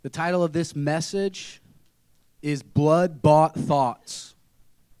The title of this message is Blood-Bought Thoughts.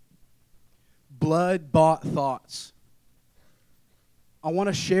 Blood-bought thoughts. I want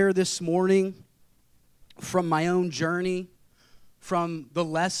to share this morning from my own journey, from the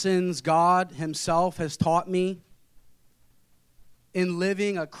lessons God Himself has taught me in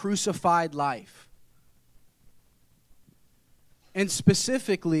living a crucified life. And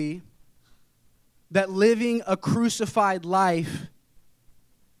specifically, that living a crucified life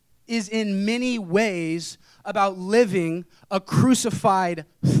is in many ways about living a crucified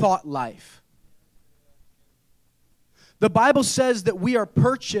thought life. The Bible says that we are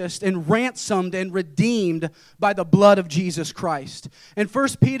purchased and ransomed and redeemed by the blood of Jesus Christ. In 1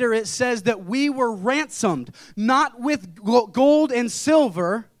 Peter it says that we were ransomed, not with gold and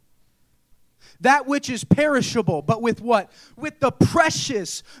silver, that which is perishable, but with what? With the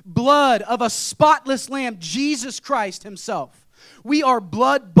precious blood of a spotless Lamb, Jesus Christ Himself. We are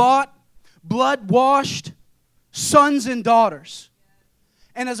blood-bought, blood-washed sons and daughters.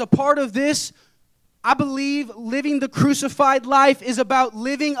 And as a part of this, I believe living the crucified life is about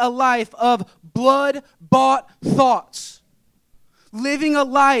living a life of blood-bought thoughts. Living a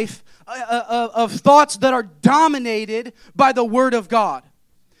life of thoughts that are dominated by the Word of God.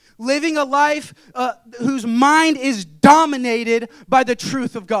 Living a life whose mind is dominated by the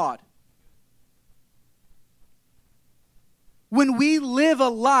truth of God. When we live a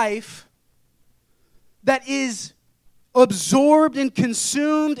life that is absorbed and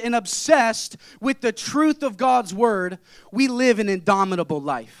consumed and obsessed with the truth of God's Word, we live an indomitable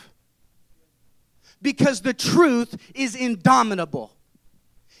life. Because the truth is indomitable.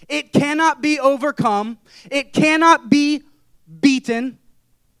 It cannot be overcome. It cannot be beaten.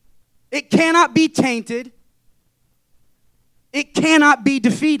 It cannot be tainted. It cannot be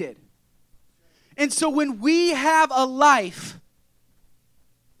defeated. And so when we have a life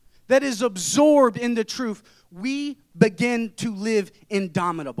that is absorbed in the truth, we begin to live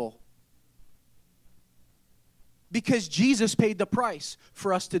indomitable. Because Jesus paid the price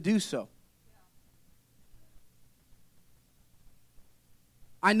for us to do so.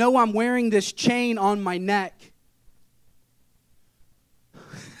 I know I'm wearing this chain on my neck.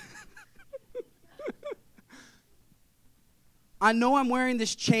 I know I'm wearing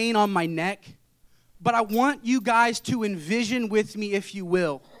this chain on my neck, but I want you guys to envision with me, if you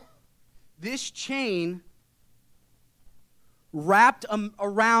will, this chain wrapped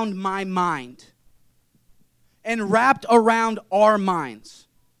around my mind and wrapped around our minds.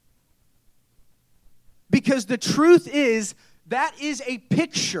 Because the truth is, that is a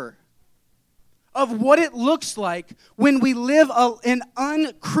picture of what it looks like when we live an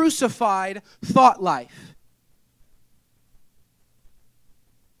uncrucified thought life.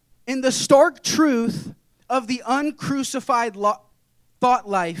 And the stark truth of the uncrucified thought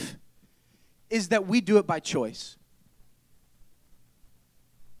life is that we do it by choice.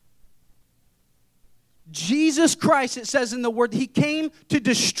 Jesus Christ, it says in the Word, He came to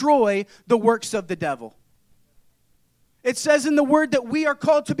destroy the works of the devil. It says in the Word that we are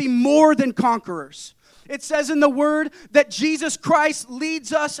called to be more than conquerors. It says in the Word that Jesus Christ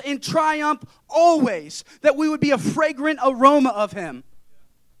leads us in triumph always, that we would be a fragrant aroma of Him.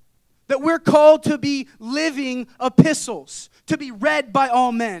 That we're called to be living epistles, to be read by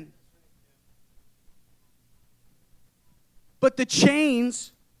all men. But the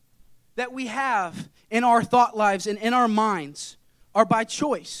chains that we have in our thought lives and in our minds are by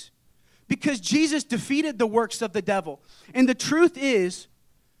choice. Because Jesus defeated the works of the devil. And the truth is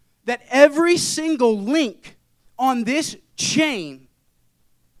that every single link on this chain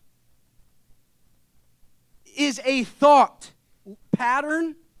is a thought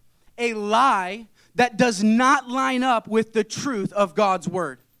pattern, a lie that does not line up with the truth of God's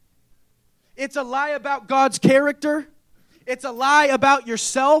Word. It's a lie about God's character. It's a lie about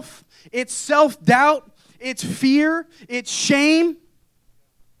yourself. It's self-doubt. It's fear. It's shame.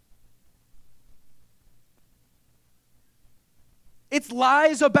 It's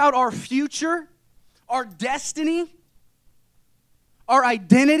lies about our future, our destiny, our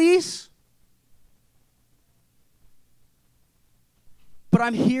identities. But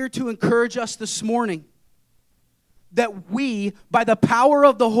I'm here to encourage us this morning that we, by the power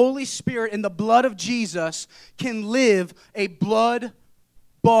of the Holy Spirit and the blood of Jesus, can live a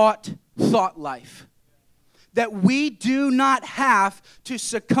blood-bought thought life. That we do not have to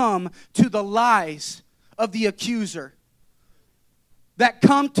succumb to the lies of the accuser that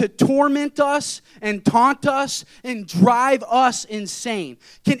come to torment us and taunt us and drive us insane.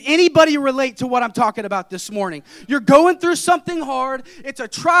 Can anybody relate to what I'm talking about this morning? You're going through something hard. It's a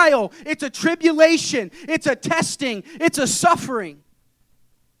trial. It's a tribulation. It's a testing. It's a suffering.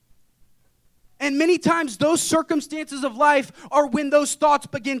 And many times those circumstances of life are when those thoughts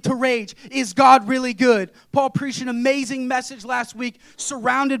begin to rage. Is God really good? Paul preached an amazing message last week,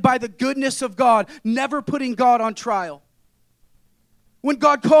 surrounded by the goodness of God, never putting God on trial. When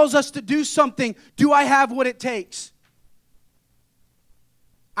God calls us to do something, do I have what it takes?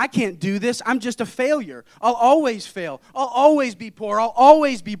 I can't do this. I'm just a failure. I'll always fail. I'll always be poor. I'll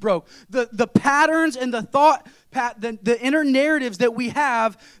always be broke. The patterns and the inner narratives that we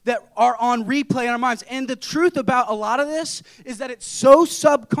have that are on replay in our minds. And the truth about a lot of this is that it's so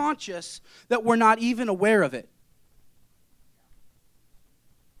subconscious that we're not even aware of it.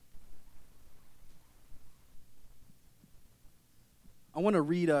 I want to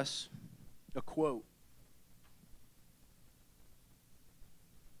read us a quote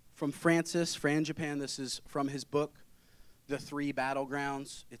from Francis Frangipane. This is from his book, The Three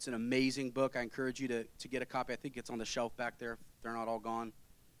Battlegrounds. It's an amazing book. I encourage you to get a copy. I think it's on the shelf back there if they're not all gone.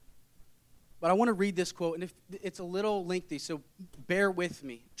 But I want to read this quote, and if it's a little lengthy, so bear with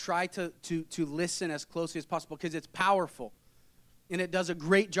me. Try to listen as closely as possible because it's powerful. And it does a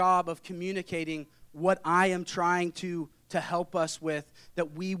great job of communicating what I am trying to help us with,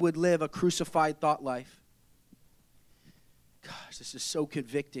 that we would live a crucified thought life. Gosh, this is so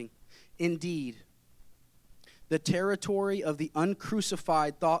convicting. Indeed, the territory of the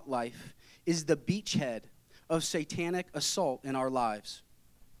uncrucified thought life is the beachhead of satanic assault in our lives.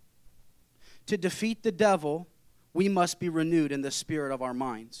 To defeat the devil, we must be renewed in the spirit of our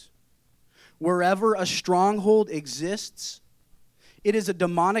minds. Wherever a stronghold exists, it is a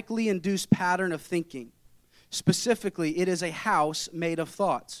demonically induced pattern of thinking. Specifically, it is a house made of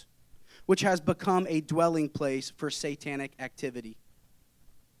thoughts, which has become a dwelling place for satanic activity.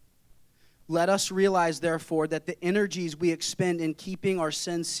 Let us realize, therefore, that the energies we expend in keeping our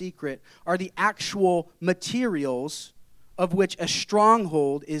sins secret are the actual materials of which a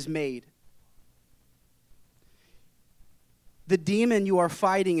stronghold is made. The demon you are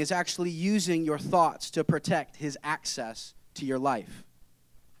fighting is actually using your thoughts to protect his access to your life.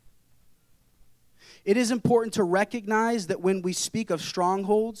 It is important to recognize that when we speak of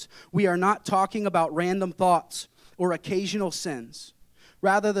strongholds, we are not talking about random thoughts or occasional sins.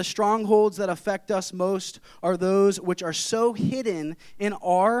 Rather, the strongholds that affect us most are those which are so hidden in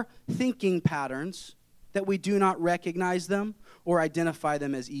our thinking patterns that we do not recognize them or identify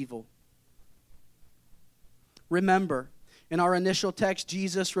them as evil. Remember, in our initial text,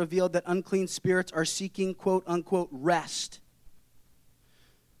 Jesus revealed that unclean spirits are seeking, quote unquote, rest.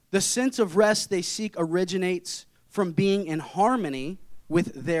 The sense of rest they seek originates from being in harmony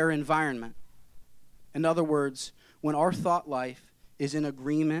with their environment. In other words, when our thought life is in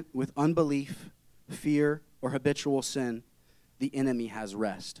agreement with unbelief, fear, or habitual sin, the enemy has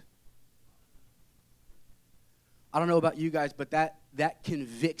rest. I don't know about you guys, but that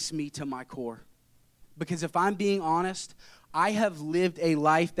convicts me to my core. Because if I'm being honest, I have lived a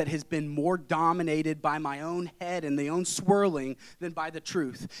life that has been more dominated by my own head and the own swirling than by the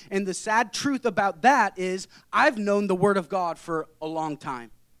truth. And the sad truth about that is I've known the Word of God for a long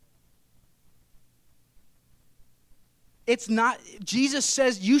time. It's not, Jesus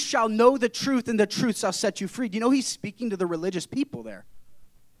says, you shall know the truth and the truth shall set you free. Do you know he's speaking to the religious people there?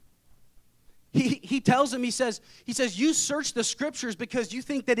 He tells them, he says, you search the scriptures because you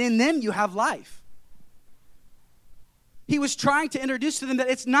think that in them you have life. He was trying to introduce to them that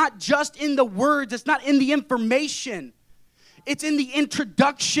it's not just in the words, it's not in the information. It's in the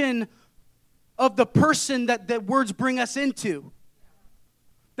introduction of the person that the words bring us into.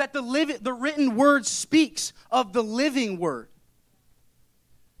 That the written word speaks of the living word.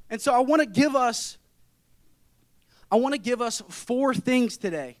 And so I want to give us 4 things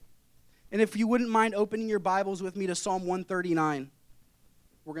today. And if you wouldn't mind opening your Bibles with me to Psalm 139,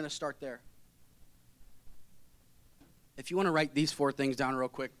 we're going to start there. If you want to write these 4 things down real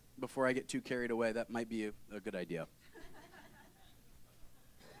quick before I get too carried away, that might be a good idea.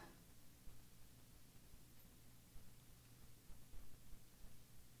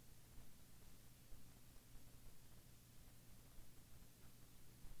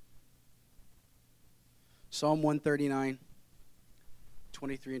 Psalm 139,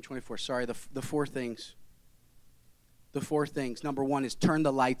 23 and 24. Sorry, the 4 things. The 4 things. Number 1 is turn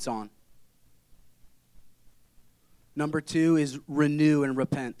the lights on. Number 2 is renew and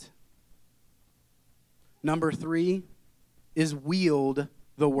repent. Number 3 is wield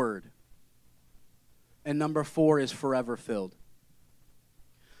the word. And number 4 is forever filled.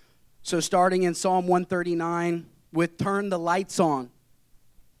 So starting in Psalm 139 with turn the lights on.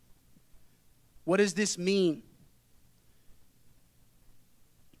 What does this mean?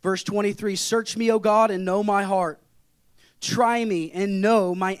 Verse 23, search me, O God, and know my heart. Try me and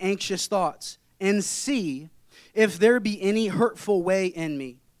know my anxious thoughts, and see if there be any hurtful way in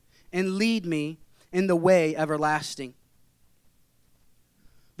me, and lead me in the way everlasting.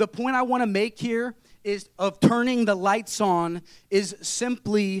 The point I want to make here is of turning the lights on is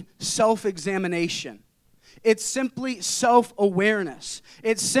simply self-examination. It's simply self-awareness.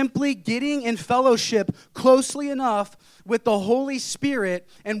 It's simply getting in fellowship closely enough with the Holy Spirit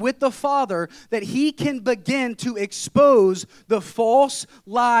and with the Father that He can begin to expose the false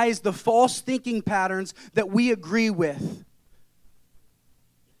lies, the false thinking patterns that we agree with.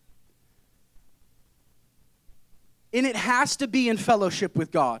 And it has to be in fellowship with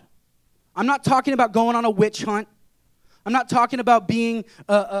God. I'm not talking about going on a witch hunt. I'm not talking about being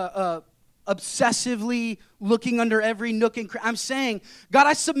obsessively looking under every nook and cranny. I'm saying, God,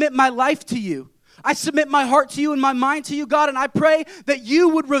 I submit my life to you. I submit my heart to you and my mind to you, God, and I pray that you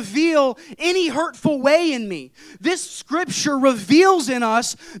would reveal any hurtful way in me. This scripture reveals in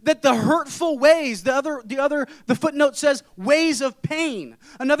us that the hurtful ways, the footnote says ways of pain.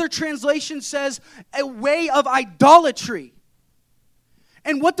 Another translation says a way of idolatry.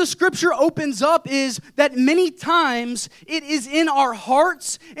 And what the scripture opens up is that many times it is in our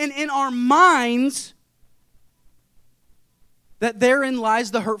hearts and in our minds that therein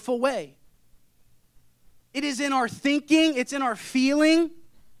lies the hurtful way. It is in our thinking, it's in our feeling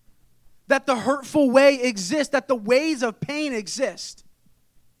that the hurtful way exists, that the ways of pain exist.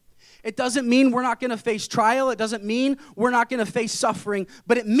 It doesn't mean we're not going to face trial. It doesn't mean we're not going to face suffering.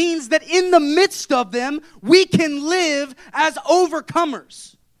 But it means that in the midst of them, we can live as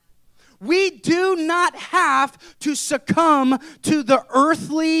overcomers. We do not have to succumb to the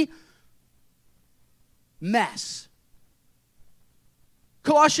earthly mess.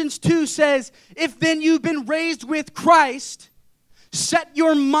 Colossians 2 says, if then you've been raised with Christ, set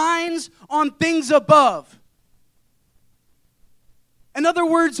your minds on things above. In other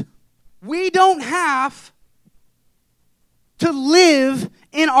words, we don't have to live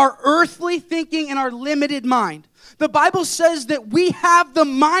in our earthly thinking and our limited mind. The Bible says that we have the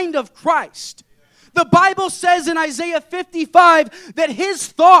mind of Christ. The Bible says in Isaiah 55 that His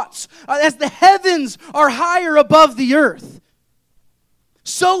thoughts, as the heavens are higher above the earth,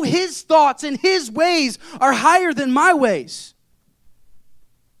 so His thoughts and His ways are higher than my ways.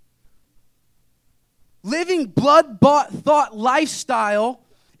 Living blood-bought thought lifestyle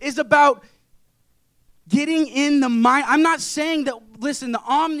is about getting in the mind. I'm not saying that, listen, the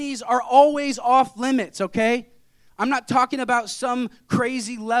omnis are always off limits, okay? I'm not talking about some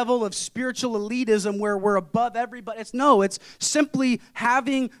crazy level of spiritual elitism where we're above everybody. It's simply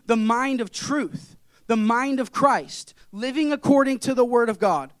having the mind of truth, the mind of Christ, living according to the Word of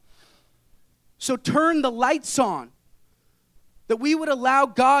God. So turn the lights on, that we would allow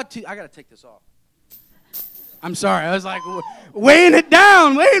God to, I got to take this off. I'm sorry, I was like weighing me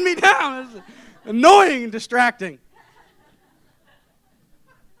down. It's annoying and distracting.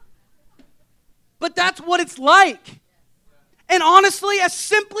 But that's what it's like. And honestly, as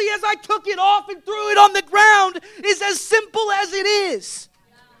simply as I took it off and threw it on the ground is as simple as it is.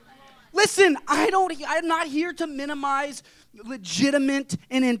 Listen, I'm not here to minimize legitimate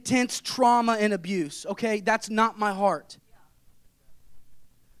and intense trauma and abuse, okay? That's not my heart.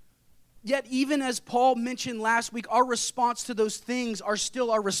 Yet, even as Paul mentioned last week, our response to those things are still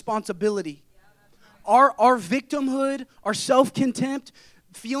our responsibility. Our victimhood, our self-contempt,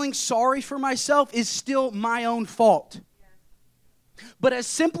 feeling sorry for myself is still my own fault. But as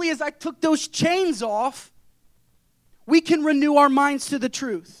simply as I took those chains off, we can renew our minds to the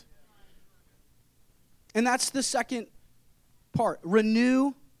truth. And that's the second part,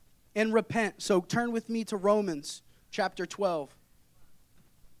 renew and repent. So turn with me to Romans chapter 12.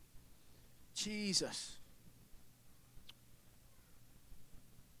 Jesus.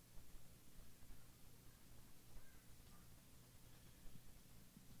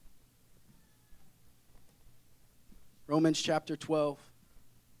 Romans chapter 12.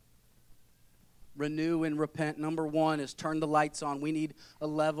 Renew and repent. Number one is turn the lights on. We need a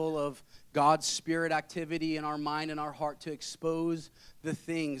level of God's Spirit activity in our mind and our heart to expose the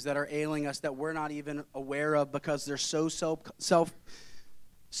things that are ailing us that we're not even aware of because they're so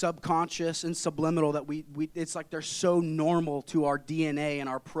subconscious and subliminal that we it's like they're so normal to our DNA and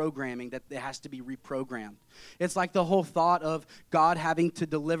our programming that it has to be reprogrammed. It's like the whole thought of God having to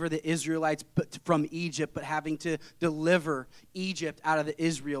deliver the Israelites from Egypt, but having to deliver Egypt out of the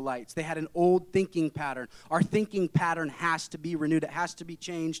Israelites. They had an old thinking pattern. Our thinking pattern has to be renewed. It has to be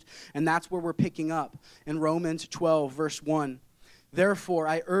changed, and that's where we're picking up in Romans 12, verse 1. Therefore,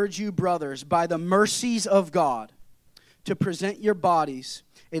 I urge you, brothers, by the mercies of God, to present your bodies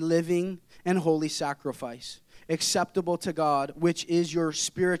a living and holy sacrifice, acceptable to God, which is your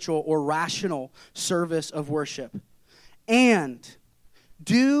spiritual or rational service of worship. And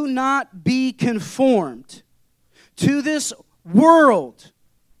do not be conformed to this world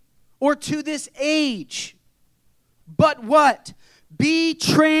or to this age, but what? Be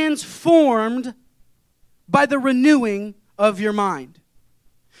transformed by the renewing of your mind,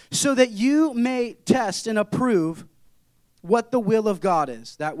 so that you may test and approve what the will of God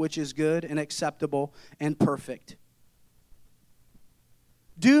is, that which is good and acceptable and perfect.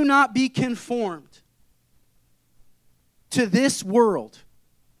 Do not be conformed to this world.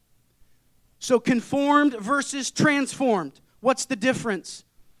 So conformed versus transformed. What's the difference?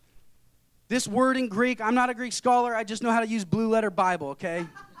 This word in Greek, I'm not a Greek scholar, I just know how to use blue letter Bible, okay?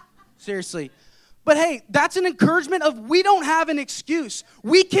 Seriously. But hey, that's an encouragement of we don't have an excuse.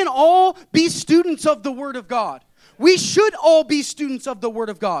 We can all be students of the Word of God. We should all be students of the Word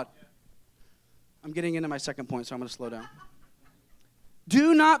of God. I'm getting into my second point, so I'm going to slow down.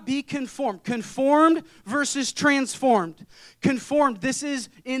 Do not be conformed. Conformed versus transformed. Conformed, this is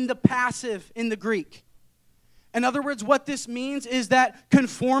in the passive in the Greek. In other words, what this means is that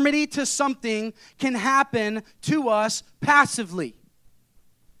conformity to something can happen to us passively.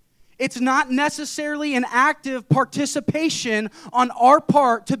 It's not necessarily an active participation on our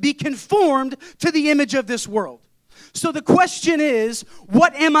part to be conformed to the image of this world. So the question is,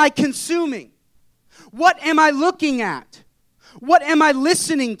 what am I consuming? What am I looking at? What am I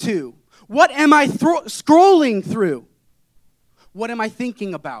listening to? What am I scrolling through? What am I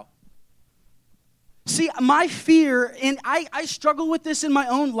thinking about? See, my fear, and I struggle with this in my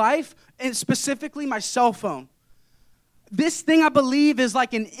own life, and specifically my cell phone. This thing, I believe, is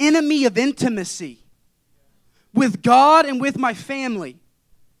like an enemy of intimacy with God and with my family.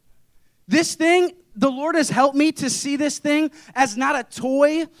 This thing, the Lord has helped me to see this thing as not a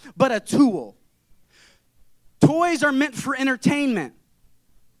toy, but a tool. Toys are meant for entertainment.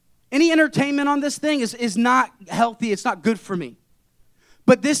 Any entertainment on this thing is not healthy. It's not good for me.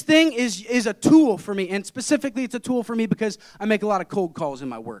 But this thing is a tool for me. And specifically, it's a tool for me because I make a lot of cold calls in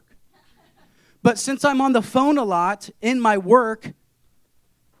my work. But since I'm on the phone a lot in my work,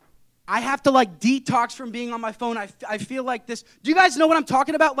 I have to detox from being on my phone. I feel like this. Do you guys know what I'm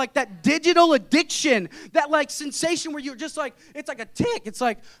talking about? Like that digital addiction, that sensation where you're just it's like a tick. It's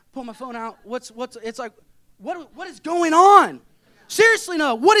like, pull my phone out. It's like, what is going on? Seriously,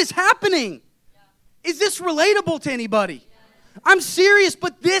 no. What is happening? Is this relatable to anybody? I'm serious,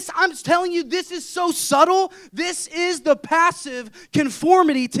 but I'm telling you, this is so subtle. This is the passive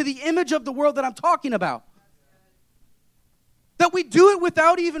conformity to the image of the world that I'm talking about. That we do it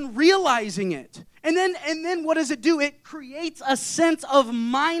without even realizing it. And then what does it do? It creates a sense of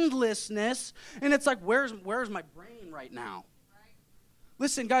mindlessness, and it's like, where's my brain right now?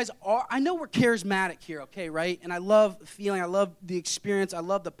 Listen, guys, I know we're charismatic here, okay, right? And I love feeling, I love the experience, I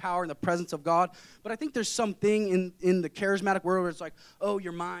love the power and the presence of God. But I think there's something in the charismatic world where it's like, oh,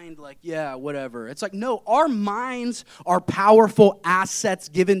 your mind, yeah, whatever. It's like, no, our minds are powerful assets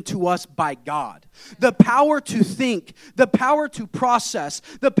given to us by God. The power to think, the power to process,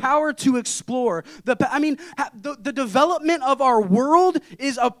 the power to explore. The development of our world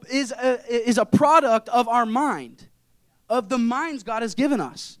is a product of our mind. Of the minds God has given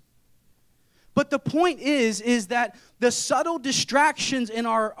us. But the point is that the subtle distractions in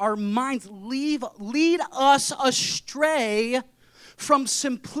our minds lead us astray from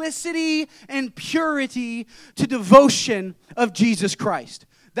simplicity and purity to devotion of Jesus Christ.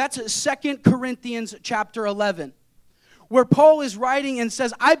 That's 2 Corinthians chapter 11, where Paul is writing and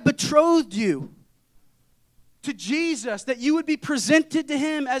says, I betrothed you to Jesus, that you would be presented to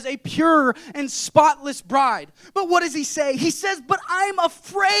him as a pure and spotless bride. But what does he say? He says, but I'm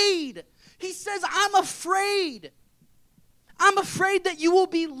afraid. He says, I'm afraid. I'm afraid that you will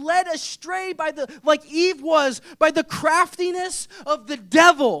be led astray like Eve was, by the craftiness of the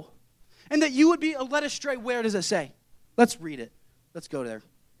devil. And that you would be led astray. Where does it say? Let's read it. Let's go there.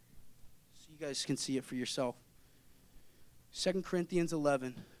 So you guys can see it for yourself. 2 Corinthians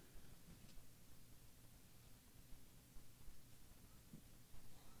 11.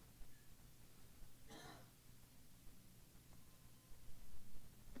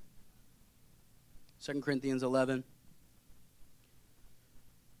 Second Corinthians 11.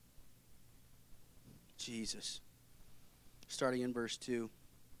 Jesus. Starting in verse 2.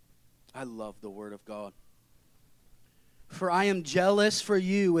 I love the word of God. For I am jealous for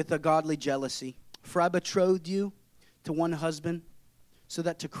you with a godly jealousy. For I betrothed you to one husband, so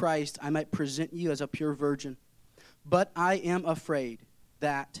that to Christ I might present you as a pure virgin. But I am afraid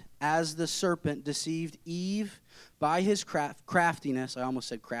that as the serpent deceived Eve by his craftiness, I almost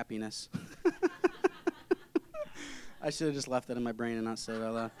said crappiness. I should have just left that in my brain and not said it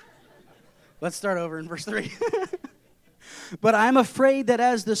out loud. Let's start over in verse 3. But I'm afraid that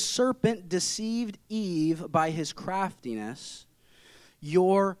as the serpent deceived Eve by his craftiness,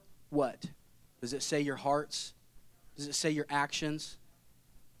 your what? Does it say your hearts? Does it say your actions?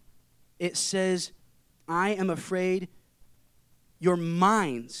 It says, I am afraid your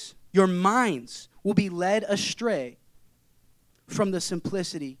minds will be led astray from the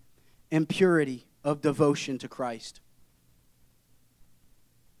simplicity and purity of devotion to Christ.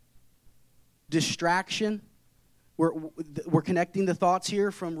 Distraction. We're connecting the thoughts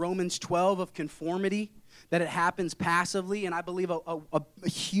here from Romans 12 of conformity, that it happens passively. And I believe a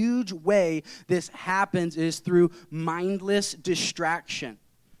huge way this happens is through mindless distraction,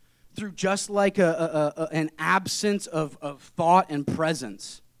 through just like an absence of thought and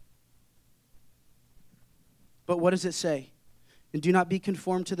presence. But what does it say? And do not be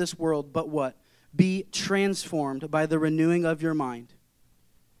conformed to this world, but what? Be transformed by the renewing of your mind.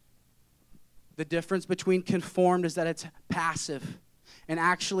 The difference between conformed is that it's passive. And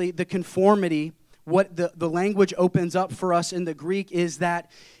actually, the conformity, what the language opens up for us in the Greek is that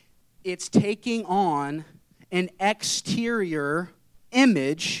it's taking on an exterior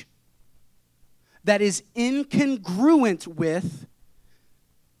image that is incongruent with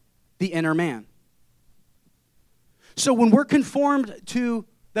the inner man. So when we're conformed to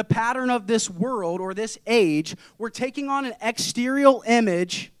the pattern of this world or this age, we're taking on an exterior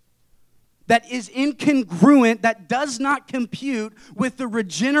image that is incongruent, that does not compute with the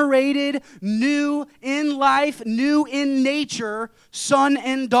regenerated, new in life, new in nature, son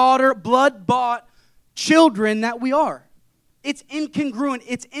and daughter, blood-bought children that we are. It's incongruent.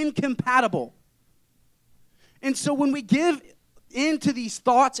 It's incompatible. And so when we give into these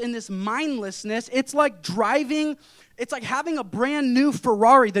thoughts and this mindlessness, it's like having a brand new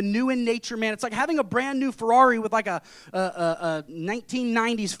Ferrari, the new in nature man. It's like having a brand new Ferrari with like a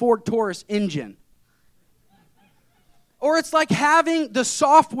 1990s Ford Taurus engine. Or it's like having the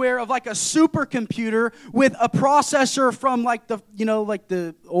software of like a supercomputer with a processor from like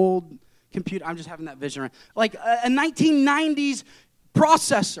the old computer. I'm just having that vision right. Like a 1990s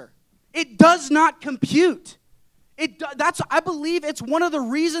processor. It does not compute. I believe it's one of the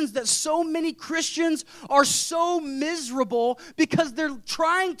reasons that so many Christians are so miserable, because they're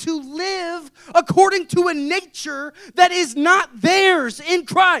trying to live according to a nature that is not theirs in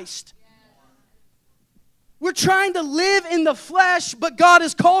Christ. We're trying to live in the flesh, but God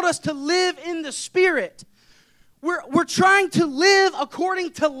has called us to live in the Spirit. We're trying to live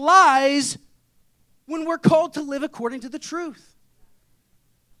according to lies when we're called to live according to the truth.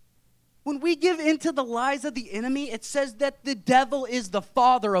 When we give into the lies of the enemy, it says that the devil is the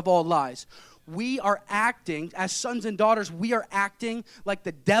father of all lies. We are acting, as sons and daughters, we are acting like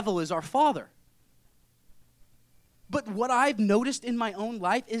the devil is our father. But what I've noticed in my own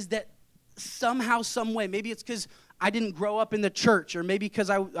life is that somehow, some way, maybe it's because I didn't grow up in the church, or maybe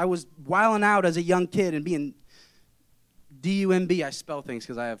because I was wilding out as a young kid and being D-U-M-B. I spell things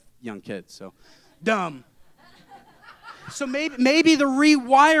because I have young kids, so dumb. So maybe the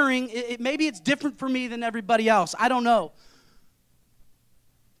rewiring, maybe it's different for me than everybody else. I don't know.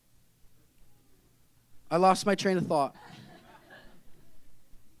 I lost my train of thought.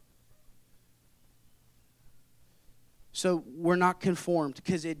 So we're not conformed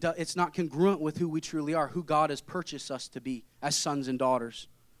because it's not congruent with who we truly are, who God has purchased us to be as sons and daughters.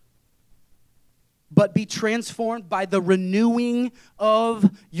 But be transformed by the renewing of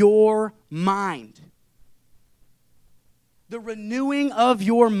your mind. The renewing of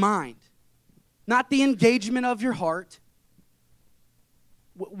your mind. Not the engagement of your heart.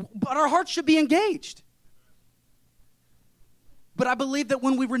 But our hearts should be engaged. But I believe that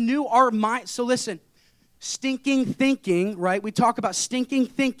when we renew our mind, so listen, stinking thinking, right? We talk about stinking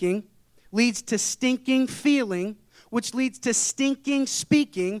thinking leads to stinking feeling, which leads to stinking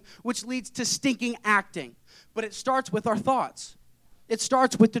speaking, which leads to stinking acting. But it starts with our thoughts. It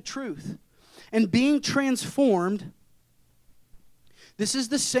starts with the truth. And being transformed, this is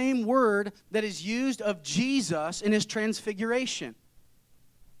the same word that is used of Jesus in his transfiguration.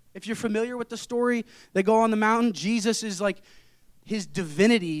 If you're familiar with the story, they go on the mountain. Jesus is like, his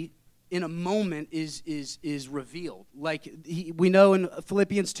divinity in a moment is revealed. Like we know in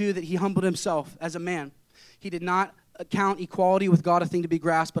Philippians 2 that he humbled himself as a man. He did not count equality with God a thing to be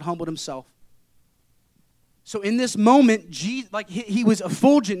grasped, but humbled himself. So in this moment, he was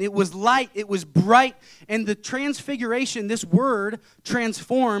effulgent, it was light, it was bright, and the transfiguration, this word,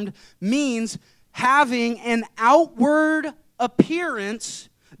 transformed, means having an outward appearance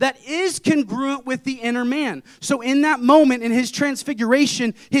that is congruent with the inner man. So in that moment, in his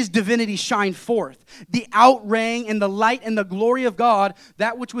transfiguration, his divinity shined forth. The outraying and the light and the glory of God,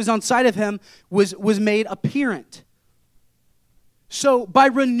 that which was on side of him, was made apparent. So by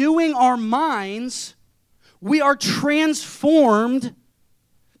renewing our minds, we are transformed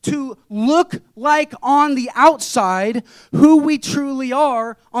to look like on the outside who we truly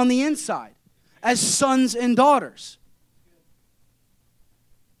are on the inside, as sons and daughters.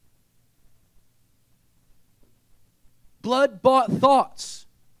 Blood-bought thoughts.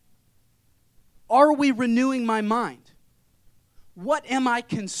 Are we renewing my mind? What am I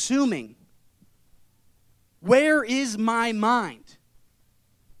consuming? Where is my mind?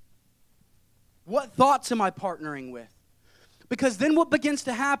 What thoughts am I partnering with? Because then what begins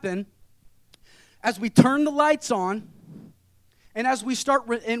to happen as we turn the lights on and as we start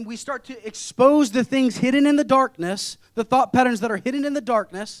to expose the things hidden in the darkness, the thought patterns that are hidden in the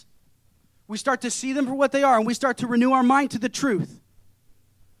darkness, we start to see them for what they are, and we start to renew our mind to the truth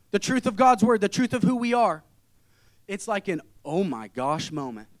of God's word, the truth of who we are. It's like an oh my gosh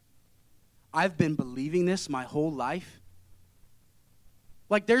moment. I've been believing this my whole life.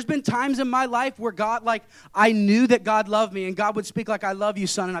 Like, there's been times in my life where God, like, I knew that God loved me, and God would speak like, I love you,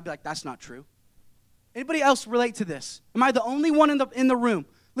 son, and I'd be like, that's not true. Anybody else relate to this? Am I the only one in the room?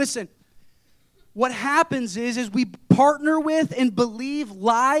 Listen, what happens is we partner with and believe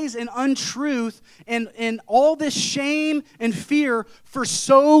lies and untruth and all this shame and fear for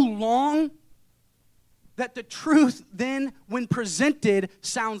so long that the truth then, when presented,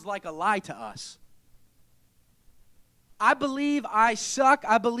 sounds like a lie to us. I believe I suck.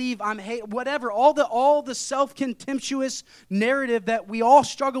 I believe I'm hate. Whatever. All the self-contemptuous narrative that we all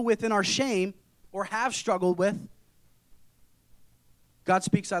struggle with in our shame or have struggled with. God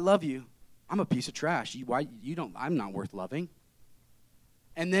speaks, I love you. I'm a piece of trash. I'm not worth loving.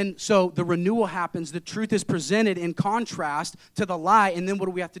 And then, so the renewal happens. The truth is presented in contrast to the lie. And then what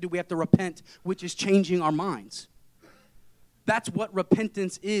do we have to do? We have to repent, which is changing our minds. That's what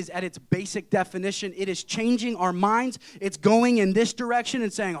repentance is at its basic definition. It is changing our minds. It's going in this direction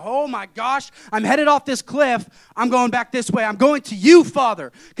and saying, oh my gosh, I'm headed off this cliff. I'm going back this way. I'm going to you,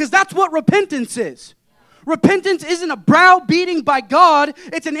 Father. Because that's what repentance is. Repentance isn't a browbeating by God.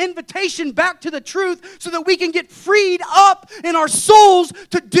 It's an invitation back to the truth so that we can get freed up in our souls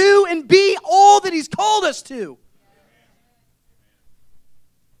to do and be all that He's called us to.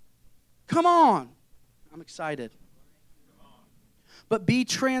 Come on. I'm excited. But be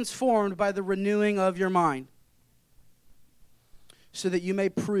transformed by the renewing of your mind, so that you may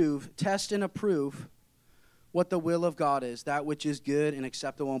test and approve what the will of God is, that which is good and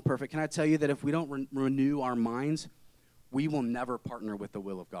acceptable and perfect. Can I tell you that if we don't renew our minds, we will never partner with the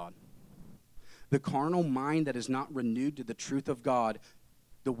will of God. The carnal mind that is not renewed to the truth of God,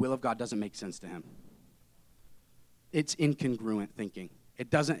 the will of God doesn't make sense to him. It's incongruent thinking. It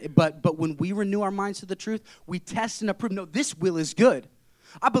doesn't, but when we renew our minds to the truth, we test and approve. No, this will is good.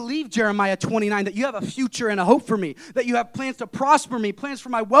 I believe Jeremiah 29, that you have a future and a hope for me, that you have plans to prosper me, plans for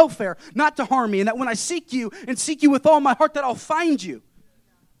my welfare, not to harm me, and that when I seek you and seek you with all my heart, that I'll find you.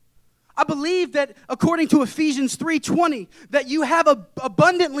 I believe that according to Ephesians 3:20, that you have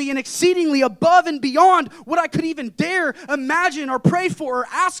abundantly and exceedingly above and beyond what I could even dare imagine or pray for or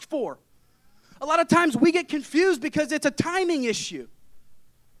ask for. A lot of times we get confused because it's a timing issue.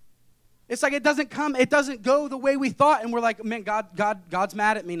 It's like it doesn't go the way we thought, and we're like, man, God's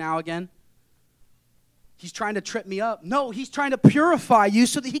mad at me now again. He's trying to trip me up. No, He's trying to purify you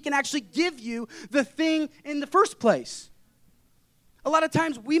so that He can actually give you the thing in the first place. A lot of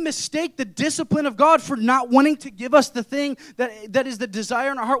times we mistake the discipline of God for not wanting to give us the thing that is the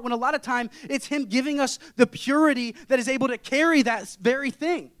desire in our heart, when a lot of time it's Him giving us the purity that is able to carry that very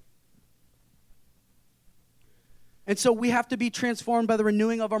thing. And so we have to be transformed by the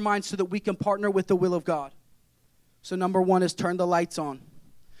renewing of our minds so that we can partner with the will of God. So number one is turn the lights on.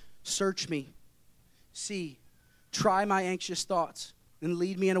 Search me. See. Try my anxious thoughts and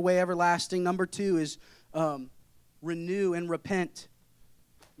lead me in a way everlasting. Number two is renew and repent.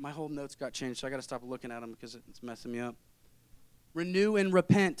 My whole notes got changed, so I got to stop looking at them because it's messing me up. Renew and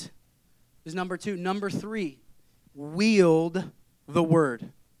repent is number two. Number three, wield the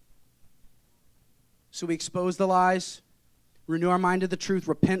word. So we expose the lies, renew our mind to the truth,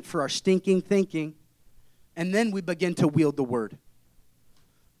 repent for our stinking thinking, and then we begin to wield the word.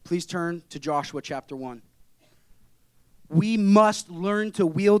 Please turn to Joshua chapter 1. We must learn to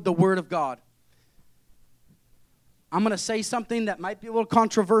wield the word of God. I'm going to say something that might be a little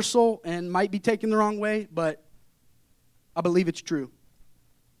controversial and might be taken the wrong way, but I believe it's true.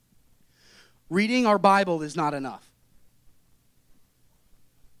 Reading our Bible is not enough.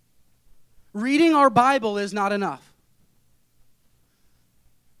 Reading our Bible is not enough.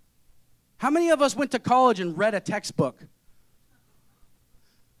 How many of us went to college and read a textbook?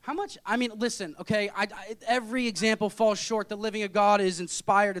 How much? I mean, listen, okay, every example falls short. The living of God is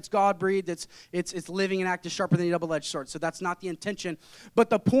inspired. It's God-breathed. It's living and active, sharper than a double-edged sword. So that's not the intention. But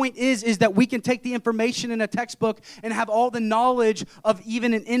the point is that we can take the information in a textbook and have all the knowledge of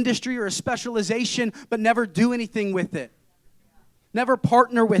even an industry or a specialization, but never do anything with it. Never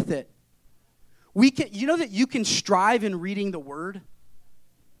partner with it. You know that you can strive in reading the Word?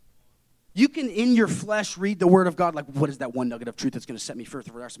 You can, in your flesh, read the Word of God, like, what is that one nugget of truth that's going to set me free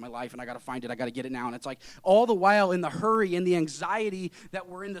for the rest of my life, and I got to find it, I got to get it now. And it's like, all the while, in the hurry, in the anxiety that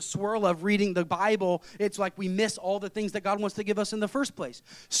we're in the swirl of reading the Bible, it's like we miss all the things that God wants to give us in the first place.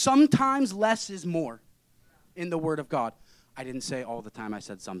 Sometimes less is more in the Word of God. I didn't say all the time, I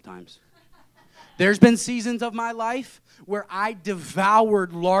said sometimes. There's been seasons of my life where I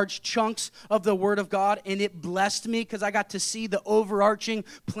devoured large chunks of the Word of God, and it blessed me because I got to see the overarching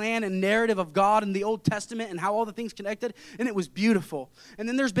plan and narrative of God in the Old Testament and how all the things connected, and it was beautiful. And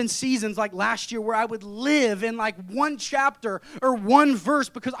then there's been seasons like last year where I would live in like one chapter or one verse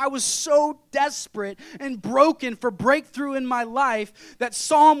because I was so desperate and broken for breakthrough in my life that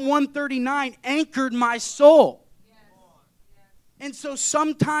Psalm 139 anchored my soul. And so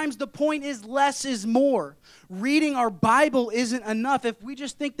sometimes the point is less is more. Reading our Bible isn't enough if we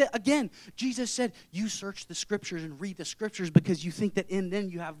just think that, again, Jesus said, you search the Scriptures and read the Scriptures because you think that in them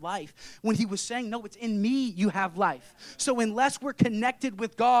you have life. When he was saying, no, it's in me you have life. So unless we're connected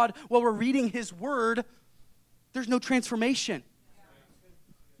with God while we're reading his Word, there's no transformation.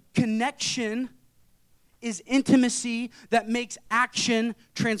 Connection is intimacy that makes action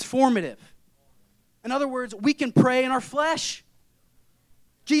transformative. In other words, we can pray in our flesh.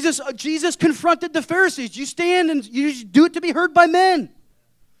 Jesus confronted the Pharisees. You stand and you do it to be heard by men.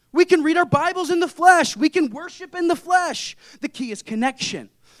 We can read our Bibles in the flesh. We can worship in the flesh. The key is connection.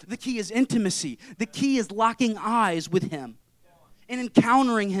 The key is intimacy. The key is locking eyes with him and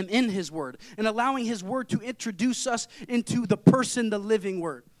encountering him in his Word and allowing his Word to introduce us into the person, the living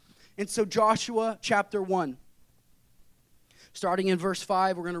Word. And so Joshua chapter 1, starting in verse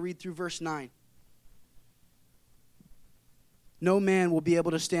 5, we're going to read through verse 9. No man will be able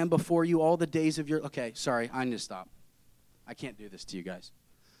to stand before you all the days of your... Okay, sorry, I need to stop. I can't do this to you guys.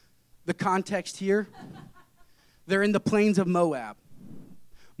 The context here, they're in the plains of Moab.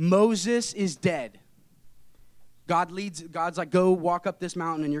 Moses is dead. God's like, go walk up this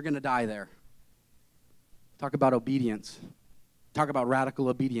mountain and you're going to die there. Talk about obedience. Talk about radical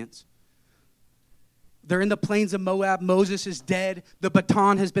obedience. They're in the plains of Moab. Moses is dead. The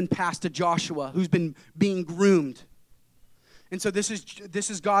baton has been passed to Joshua, who's been being groomed. And so this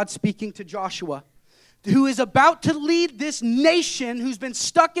is God speaking to Joshua, who is about to lead this nation who's been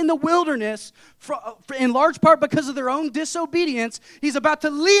stuck in the wilderness in large part because of their own disobedience. He's about to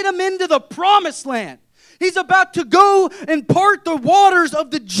lead them into the promised land. He's about to go and part the waters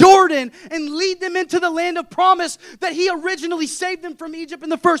of the Jordan and lead them into the land of promise that he originally saved them from Egypt in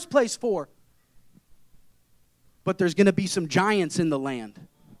the first place for. But there's going to be some giants in the land.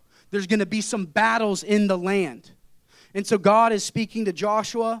 There's going to be some battles in the land. And so God is speaking to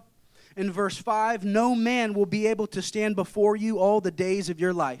Joshua in verse 5, no man will be able to stand before you all the days of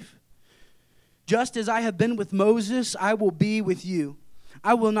your life. Just as I have been with Moses, I will be with you.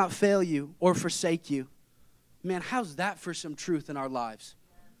 I will not fail you or forsake you. Man, how's that for some truth in our lives?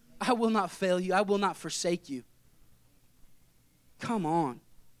 I will not fail you. I will not forsake you. Come on.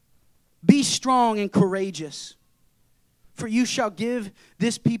 Be strong and courageous. For you shall give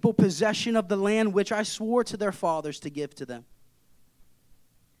this people possession of the land which I swore to their fathers to give to them.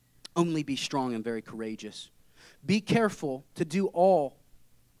 Only be strong and very courageous. Be careful to do all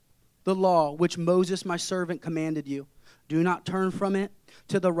the law which Moses my servant commanded you. Do not turn from it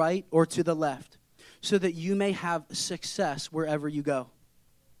to the right or to the left, so that you may have success wherever you go.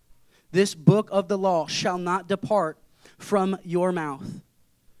 This book of the law shall not depart from your mouth,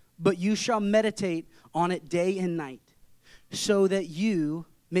 but you shall meditate on it day and night, so that you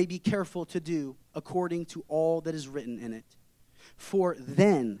may be careful to do according to all that is written in it. For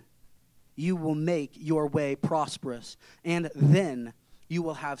then you will make your way prosperous, and then you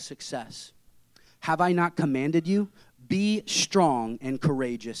will have success. Have I not commanded you? Be strong and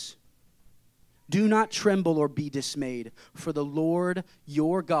courageous. Do not tremble or be dismayed, for the Lord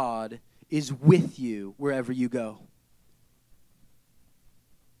your God is with you wherever you go.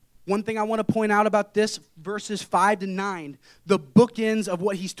 One thing I want to point out about this, verses 5 to 9, the bookends of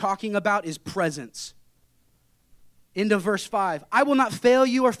what he's talking about is presence. Into verse 5, I will not fail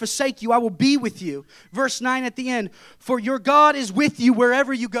you or forsake you, I will be with you. Verse 9 at the end, for your God is with you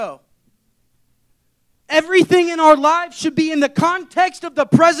wherever you go. Everything in our lives should be in the context of the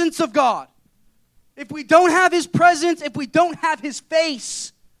presence of God. If we don't have His presence, if we don't have His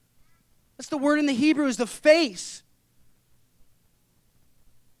face, that's the word in the Hebrew, is the face.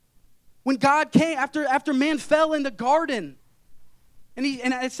 When God came, after man fell in the garden, and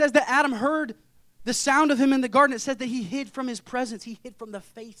it says that Adam heard the sound of Him in the garden, it says that he hid from His presence. He hid from the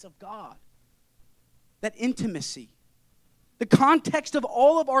face of God. That intimacy. The context of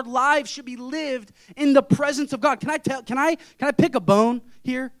all of our lives should be lived in the presence of God. Can I pick a bone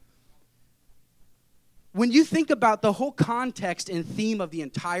here? When you think about the whole context and theme of the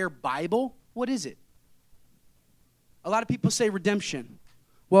entire Bible, what is it? A lot of people say redemption.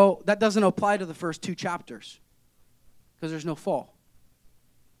 Well, that doesn't apply to the first 2 chapters because there's no fall.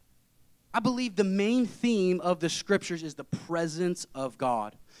 I believe the main theme of the scriptures is the presence of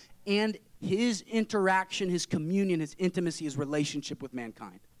God and His interaction, His communion, His intimacy, His relationship with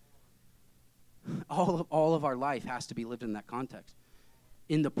mankind. All of our life has to be lived in that context.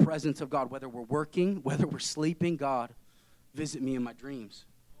 In the presence of God, whether we're working, whether we're sleeping, God, visit me in my dreams.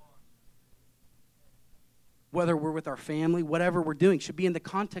 Whether we're with our family, whatever we're doing, should be in the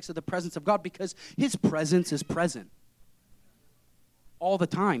context of the presence of God because His presence is present. All the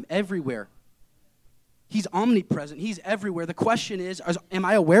time, everywhere. He's omnipresent. He's everywhere. The question is, am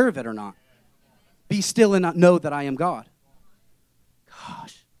I aware of it or not? Be still and not know that I am God.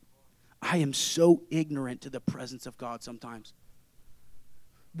 Gosh, I am so ignorant to the presence of God sometimes.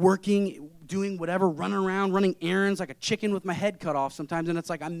 Working, doing whatever, running around, running errands like a chicken with my head cut off sometimes, and it's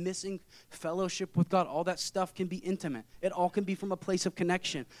like I'm missing fellowship with God. All that stuff can be intimate. It all can be from a place of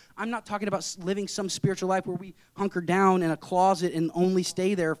connection. I'm not talking about living some spiritual life where we hunker down in a closet and only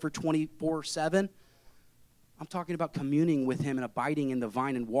stay there for 24/7. I'm talking about communing with Him and abiding in the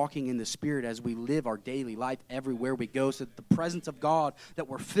vine and walking in the Spirit as we live our daily life everywhere we go so that the presence of God that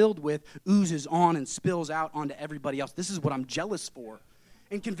we're filled with oozes on and spills out onto everybody else. This is what I'm jealous for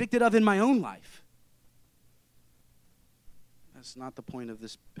and convicted of in my own life. That's not the point of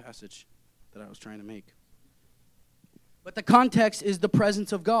this passage that I was trying to make. But the context is the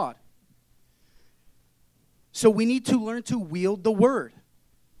presence of God. So we need to learn to wield the Word.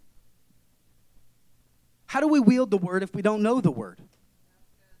 How do we wield the Word if we don't know the Word?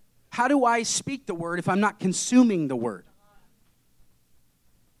 How do I speak the Word if I'm not consuming the Word?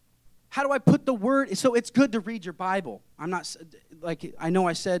 How do I put the Word? So it's good to read your Bible. I'm not, like, I know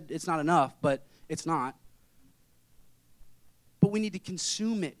I said it's not enough, but it's not. But we need to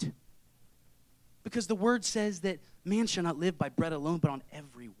consume it. Because the Word says that man shall not live by bread alone, but on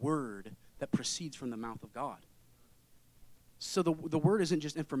every word that proceeds from the mouth of God. So the Word isn't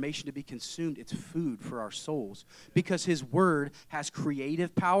just information to be consumed, it's food for our souls. Because His Word has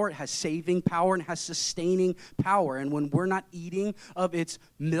creative power, it has saving power, and it has sustaining power. And when we're not eating of its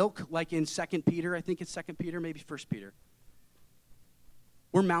milk, like in 2 Peter, I think it's 2 Peter, maybe 1 Peter,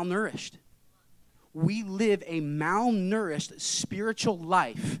 we're malnourished. We live a malnourished spiritual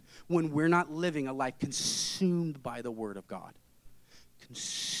life when we're not living a life consumed by the Word of God.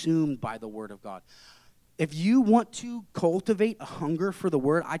 Consumed by the Word of God. If you want to cultivate a hunger for the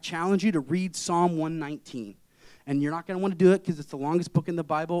Word, I challenge you to read Psalm 119. And you're not going to want to do it because it's the longest book in the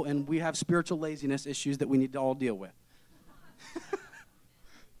Bible, and we have spiritual laziness issues that we need to all deal with.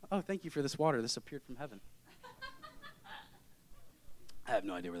 Oh, thank you for this water. This appeared from heaven. I have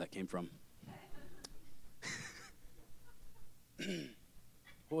no idea where that came from.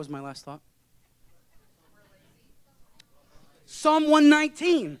 What was my last thought? Psalm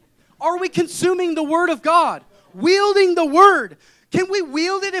 119. Are we consuming the Word of God? Wielding the Word. Can we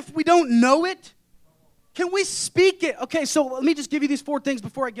wield it if we don't know it? Can we speak it? Okay, so let me just give you these 4 things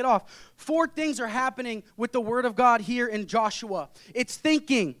before I get off. 4 things are happening with the Word of God here in Joshua. It's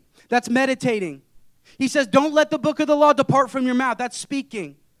thinking. That's meditating. He says, don't let the book of the law depart from your mouth. That's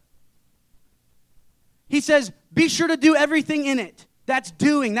speaking. He says, be sure to do everything in it. That's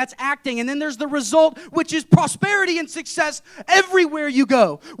doing, that's acting. And then there's the result, which is prosperity and success everywhere you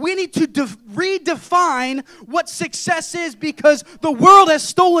go. We need to redefine what success is because the world has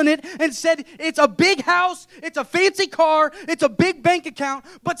stolen it and said it's a big house, it's a fancy car, it's a big bank account.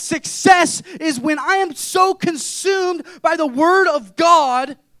 But success is when I am so consumed by the Word of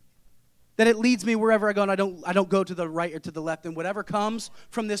God that it leads me wherever I go, and I don't go to the right or to the left. And whatever comes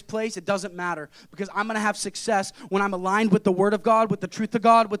from this place, it doesn't matter, because I'm going to have success when I'm aligned with the Word of God, with the truth of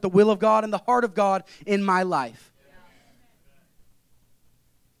God, with the will of God, and the heart of God in my life.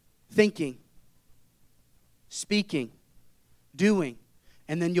 Thinking, speaking, doing,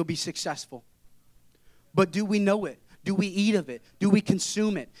 and then you'll be successful. But do we know it? Do we eat of it? Do we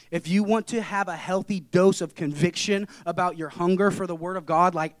consume it? If you want to have a healthy dose of conviction about your hunger for the Word of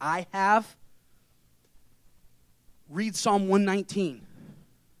God like I have, Read Psalm 119.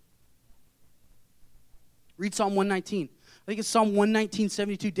 Read Psalm 119. I think it's Psalm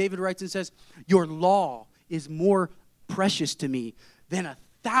 119:72. David writes and says, your law is more precious to me than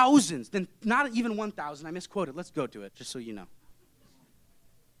thousands, than not even 1,000. I misquoted. Let's go to it, just so you know.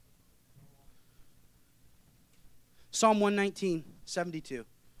 Psalm 119:72.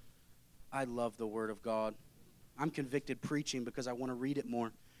 I love the Word of God. I'm convicted preaching because I want to read it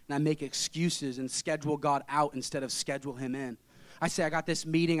more. And I make excuses and schedule God out instead of schedule Him in. I say, I got this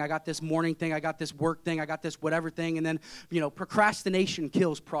meeting, I got this morning thing, I got this work thing, I got this whatever thing, and then, procrastination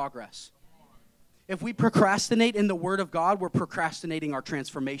kills progress. If we procrastinate in the Word of God, we're procrastinating our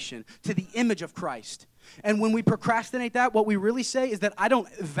transformation to the image of Christ. And when we procrastinate that, what we really say is that I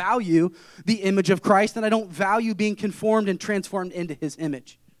don't value the image of Christ, and I don't value being conformed and transformed into His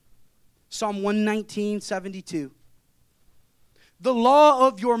image. Psalm 119:72. The law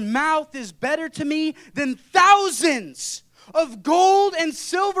of your mouth is better to me than thousands of gold and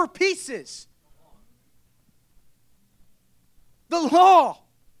silver pieces. The law,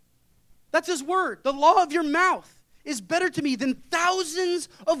 that's His word. The law of your mouth is better to me than thousands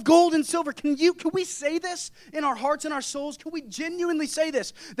of gold and silver. Can we say this in our hearts and our souls? Can we genuinely say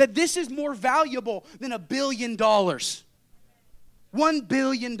this? That this is more valuable than $1 billion. $1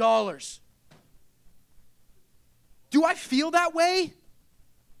 billion. Do I feel that way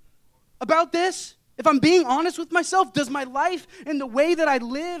about this? If I'm being honest with myself, does my life and the way that I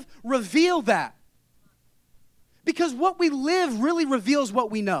live reveal that? Because what we live really reveals what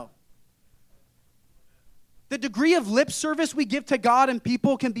we know. The degree of lip service we give to God and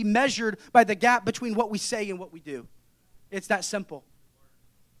people can be measured by the gap between what we say and what we do. It's that simple.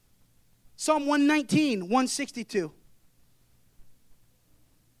 Psalm 119:162.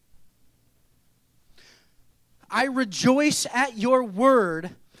 I rejoice at your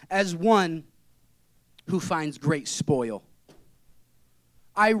word as one who finds great spoil.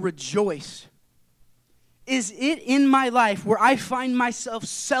 I rejoice. Is it in my life where I find myself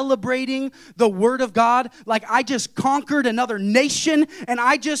celebrating the Word of God like I just conquered another nation and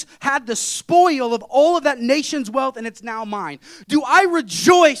I just had the spoil of all of that nation's wealth and it's now mine? Do I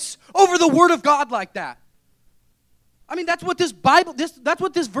rejoice over the Word of God like that? I mean, that's what this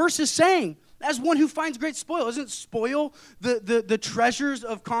verse is saying. As one who finds great spoil. Isn't spoil the treasures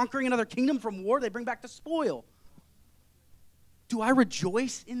of conquering another kingdom from war? They bring back the spoil. Do I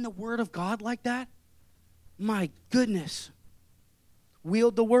rejoice in the Word of God like that? My goodness.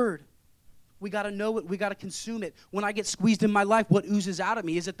 Wield the Word. We got to know it. We got to consume it. When I get squeezed in my life, what oozes out of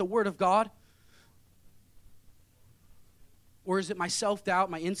me? Is it the Word of God? Or is it my self-doubt,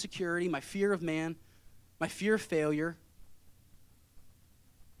 my insecurity, my fear of man, my fear of failure?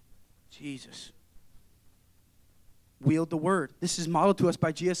 Jesus. Wield the Word. This is modeled to us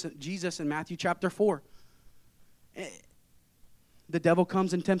by Jesus in Matthew chapter 4. The devil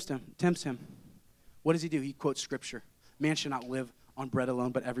comes and tempts him. What does he do? He quotes Scripture. Man shall not live on bread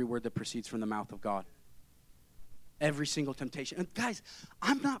alone, but every word that proceeds from the mouth of God. Every single temptation. And guys,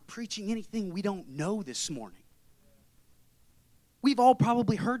 I'm not preaching anything we don't know this morning. We've all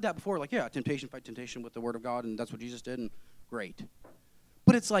probably heard that before. Like, yeah, temptation, fight temptation with the Word of God, and that's what Jesus did, and great.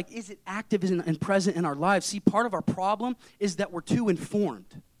 But it's like, is it active and present in our lives? See, part of our problem is that we're too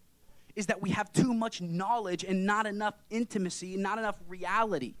informed. Is that we have too much knowledge and not enough intimacy, not enough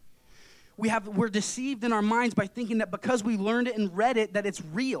reality. We're deceived in our minds by thinking that because we learned it and read it, that it's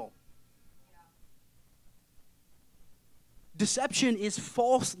real. Deception is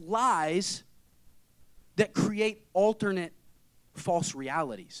false lies that create alternate false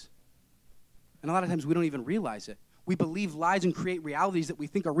realities. And a lot of times we don't even realize it. We believe lies and create realities that we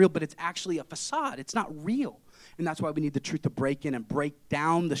think are real, but it's actually a facade. It's not real. And that's why we need the truth to break in and break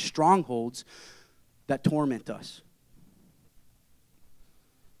down the strongholds that torment us.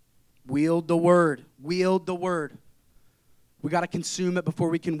 Wield the Word. Wield the Word. We got to consume it before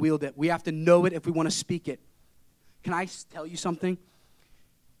we can wield it. We have to know it if we want to speak it. Can I tell you something?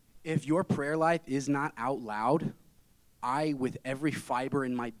 If your prayer life is not out loud, I, with every fiber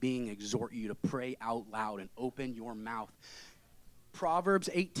in my being, exhort you to pray out loud and open your mouth. Proverbs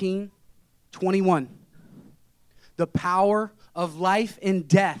 18:21. The power of life and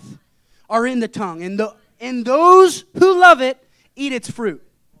death are in the tongue, and those who love it eat its fruit.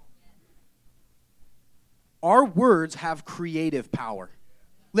 Our words have creative power.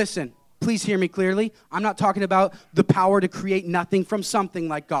 Listen, please hear me clearly. I'm not talking about the power to create nothing from something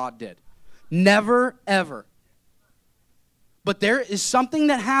like God did. Never, ever. But there is something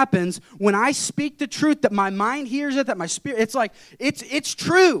that happens when I speak the truth, that my mind hears it, that my spirit, it's like, it's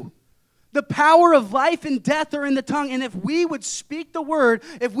true. The power of life and death are in the tongue. And if we would speak the word,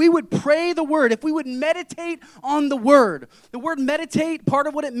 if we would pray the word, if we would meditate on the word meditate, part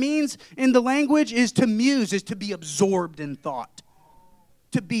of what it means in the language is to muse, is to be absorbed in thought.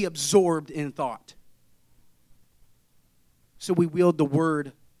 To be absorbed in thought. So we wield the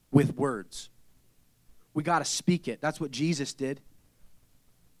word with words. We got to speak it. That's what Jesus did.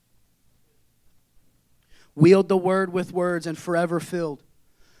 Wield the word with words and forever filled.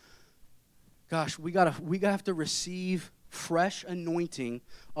 Gosh, we have to receive fresh anointing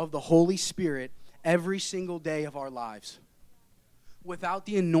of the Holy Spirit every single day of our lives. Without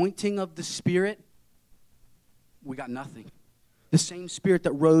the anointing of the Spirit, we got nothing. The same Spirit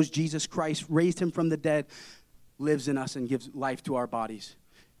that rose Jesus Christ, raised him from the dead, lives in us and gives life to our bodies.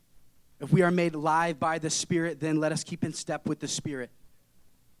 If we are made alive by the Spirit, then let us keep in step with the Spirit.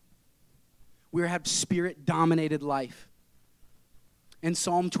 We have Spirit-dominated life. In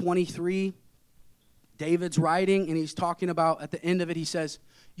Psalm 23, David's writing, and he's talking about, at the end of it, he says,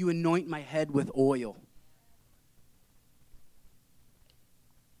 "You anoint my head with oil."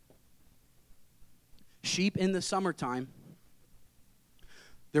 Sheep in the summertime,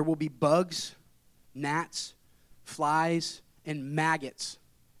 there will be bugs, gnats, flies, and maggots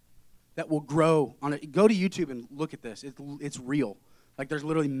that will grow on it. Go to YouTube and look at this. It's real. Like there's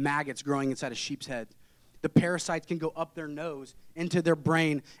literally maggots growing inside a sheep's head. The parasites can go up their nose into their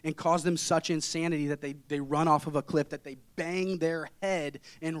brain and cause them such insanity that they run off of a cliff, that they bang their head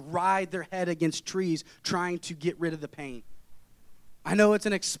and ride their head against trees trying to get rid of the pain. I know it's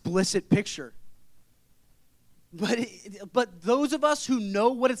an explicit picture. But those of us who know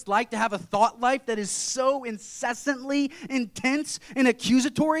what it's like to have a thought life that is so incessantly intense and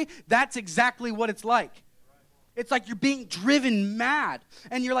accusatory, that's exactly what it's like. It's like you're being driven mad,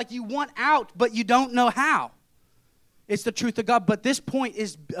 and you're like, you want out, but you don't know how. It's the truth of God, but this point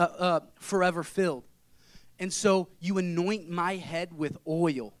is forever filled. And so you anoint my head with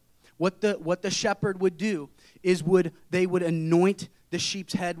oil. What the shepherd would do is they would anoint the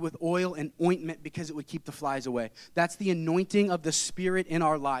sheep's head with oil and ointment because it would keep the flies away. That's the anointing of the Spirit in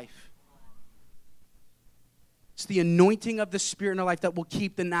our life. It's the anointing of the Spirit in our life that will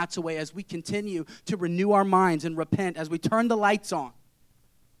keep the gnats away as we continue to renew our minds and repent, as we turn the lights on,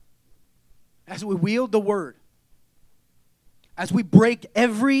 as we wield the word, as we break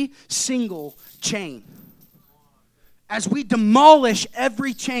every single chain, as we demolish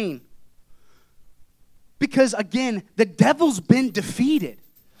every chain. Because again, the devil's been defeated.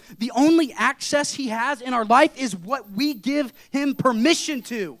 The only access he has in our life is what we give him permission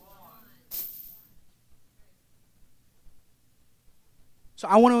to. So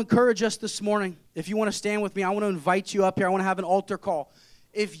I want to encourage us this morning. If you want to stand with me, I want to invite you up here. I want to have an altar call.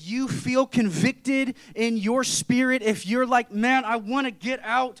 If you feel convicted in your spirit, if you're like, man, I want to get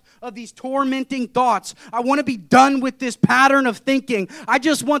out of these tormenting thoughts. I want to be done with this pattern of thinking. I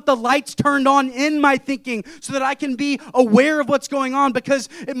just want the lights turned on in my thinking so that I can be aware of what's going on, because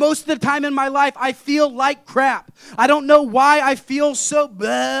most of the time in my life, I feel like crap. I don't know why I feel so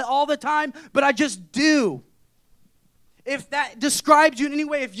bleh all the time, but I just do. If that describes you in any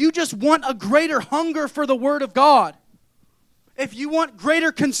way, if you just want a greater hunger for the Word of God, if you want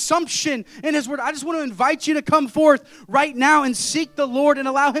greater consumption in His Word, I just want to invite you to come forth right now and seek the Lord and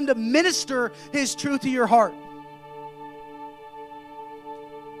allow Him to minister His truth to your heart.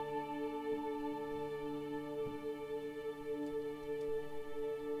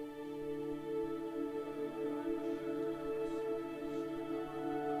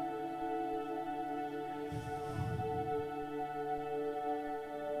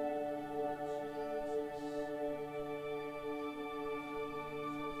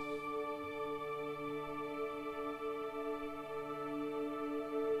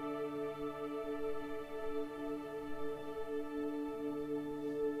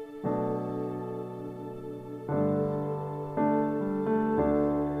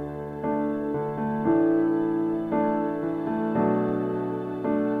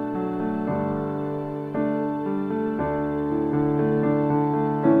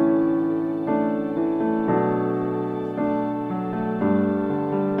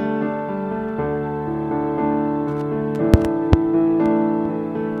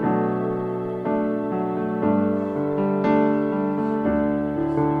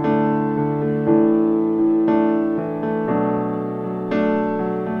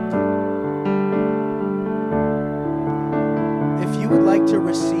 To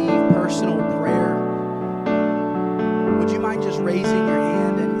receive personal prayer, would you mind just raising your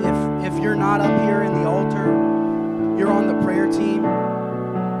hand? And if you're not up here in the altar, you're on the prayer team.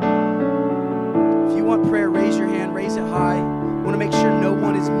 If you want prayer, raise your hand, raise it high. I want to make sure no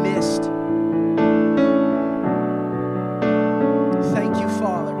one is missed.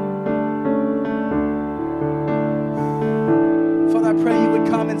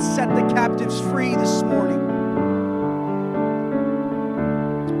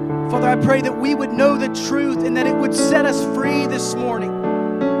 Father, I pray that we would know the truth and that it would set us free this morning.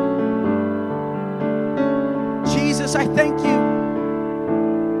 Jesus, I thank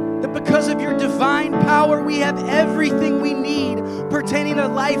you that because of your divine power, we have everything we need pertaining to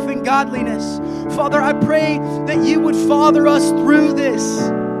life and godliness. Father, I pray that you would father us through this,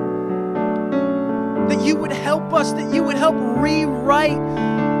 that you would help us, that you would help rewrite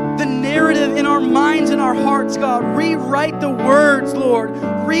the narrative in our minds and our hearts, God. Rewrite the words, Lord.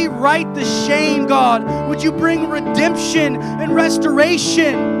 Rewrite the shame, God. Would you bring redemption and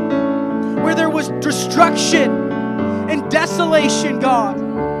restoration where there was destruction and desolation, God?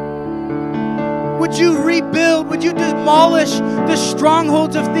 Would you rebuild? Would you demolish the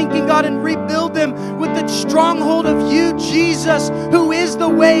strongholds of thinking, God, and rebuild them with the stronghold of you, Jesus, who is the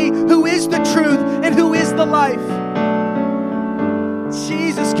way, who is the truth, and who is the life?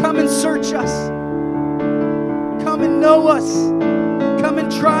 Jesus, come and search us. Come and know us. Come and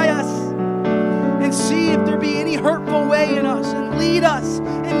try us. And see if there be any hurtful way in us. And lead us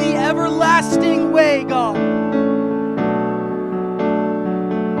in the everlasting way, God.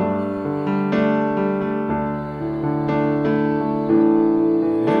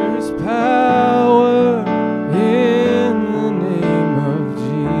 There is power in the name of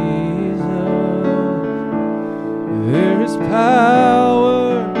Jesus. There is power.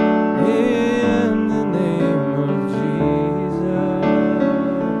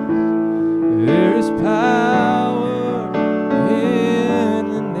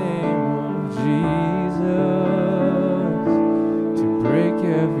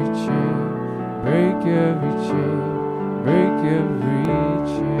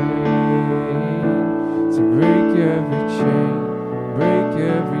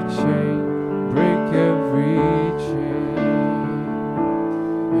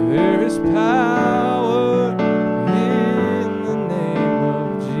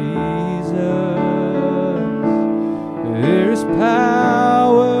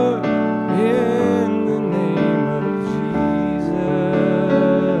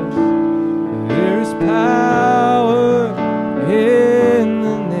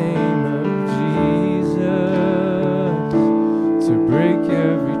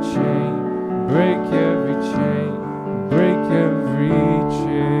 Break every